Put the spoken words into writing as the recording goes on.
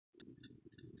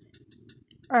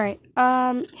Alright,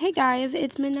 hey guys,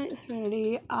 it's Midnight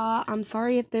Serenity. I'm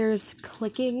sorry if there's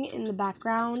clicking in the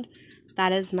background.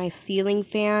 That is my ceiling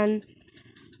fan.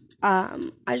 I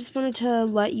just wanted to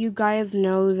let you guys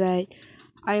know that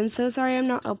I am so sorry I'm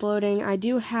not uploading. I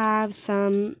do have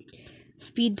some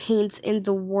speed paints in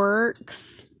the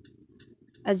works,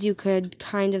 as you could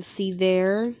kind of see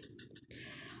there.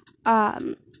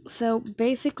 So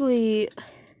basically,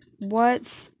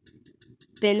 what's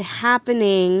been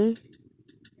happening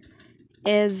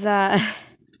is, I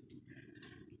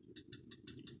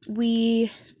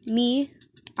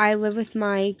live with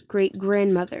my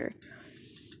great-grandmother,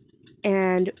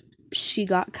 and she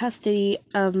got custody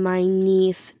of my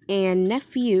niece and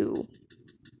nephew.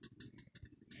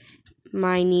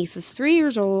 My niece is 3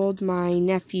 years old, my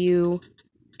nephew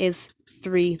is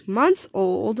 3 months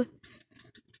old,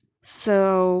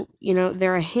 so,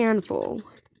 they're a handful.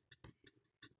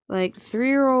 Like,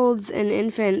 3-year-olds and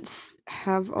infants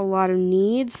have a lot of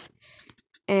needs,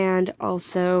 and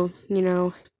also,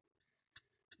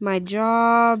 my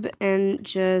job and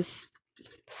just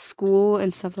school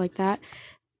and stuff like that.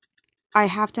 I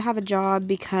have to have a job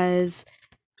because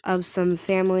of some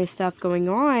family stuff going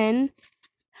on,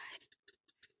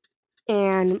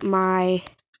 and my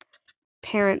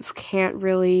parents can't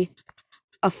really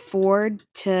afford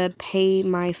to pay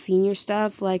my senior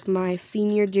stuff, like my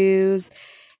senior dues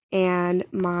and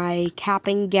my cap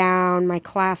and gown, my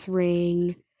class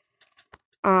ring,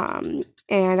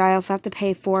 and I also have to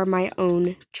pay for my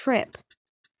own trip.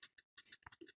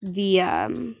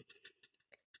 It's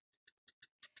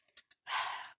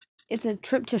a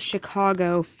trip to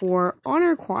Chicago for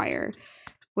honor choir,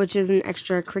 which is an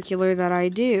extracurricular that I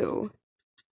do.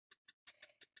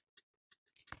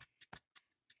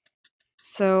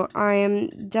 So I am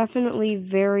definitely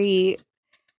very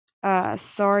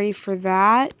sorry for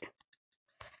that.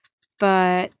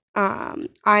 But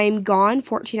I'm gone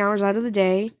 14 hours out of the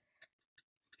day,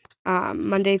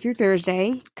 Monday through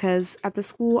Thursday, because at the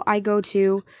school I go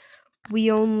to, we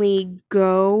only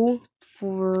go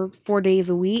for 4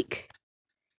 days a week.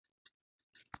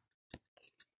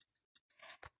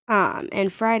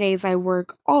 And Fridays I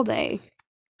work all day.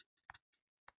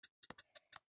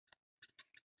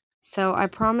 So I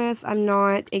promise I'm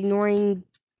not ignoring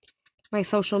my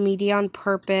social media on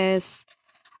purpose.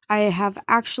 I have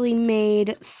actually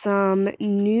made some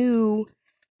new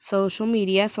social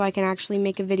media, so I can actually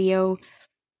make a video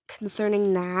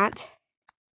concerning that.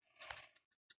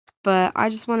 But I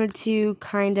just wanted to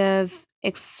kind of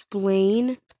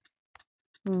explain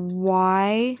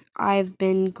why I've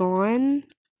been gone.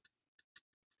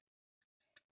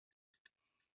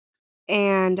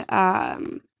 And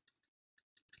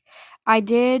I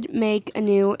did make a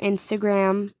new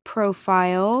Instagram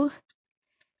profile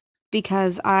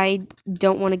because I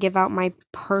don't want to give out my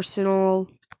personal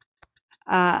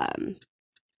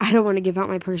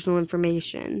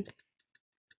information.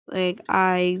 Like,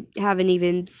 I haven't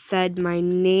even said my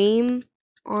name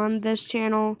on this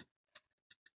channel.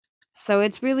 So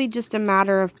it's really just a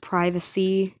matter of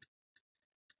privacy.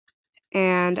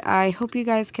 And I hope you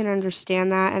guys can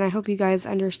understand that. And I hope you guys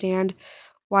understand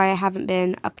why I haven't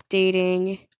been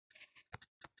updating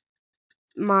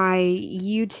my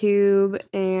YouTube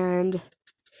and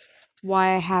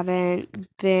why I haven't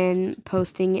been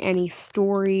posting any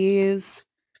stories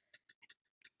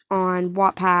on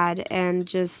Wattpad and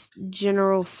just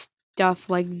general stuff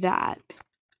like that.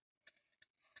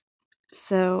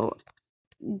 So,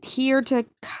 here to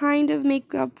kind of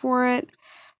make up for it,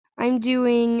 I'm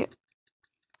doing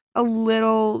a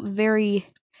little very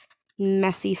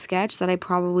messy sketch that I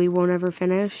probably won't ever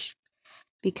finish,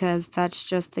 because that's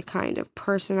just the kind of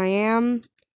person I am.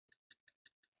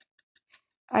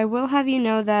 I will have you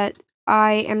know that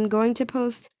I am going to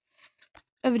post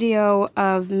a video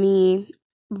of me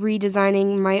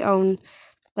redesigning my own,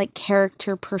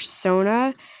 character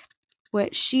persona,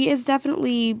 which she is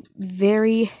definitely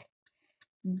very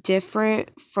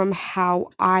different from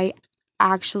how I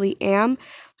actually am.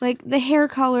 Like, the hair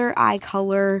color, eye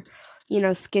color,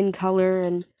 skin color,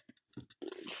 and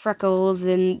freckles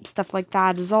and stuff like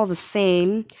that is all the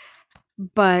same,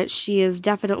 but she is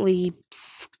definitely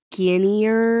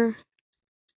skinnier.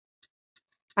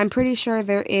 I'm pretty sure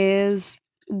there is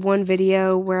one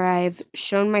video where I've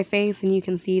shown my face and you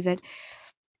can see that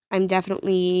I'm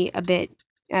definitely a bit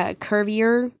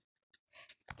curvier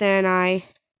than I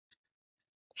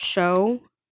show.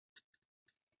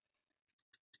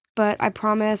 But I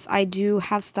promise I do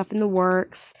have stuff in the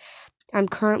works. I'm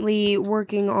currently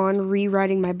working on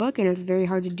rewriting my book, and it's very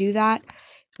hard to do that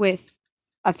with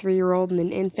a 3-year-old and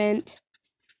an infant.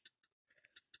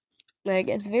 Like,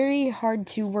 it's very hard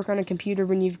to work on a computer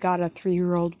when you've got a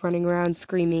 3-year-old running around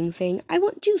screaming, saying, "I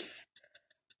want juice."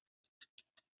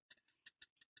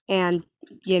 And,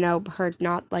 her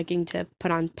not liking to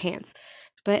put on pants.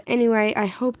 But anyway, I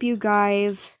hope you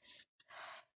guys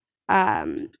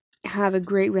have a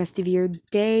great rest of your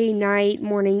day, night,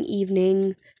 morning,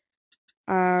 evening,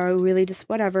 really just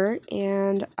whatever.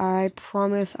 And I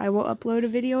promise I will upload a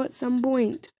video at some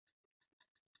point.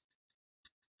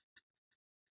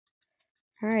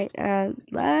 Alright,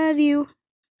 love you.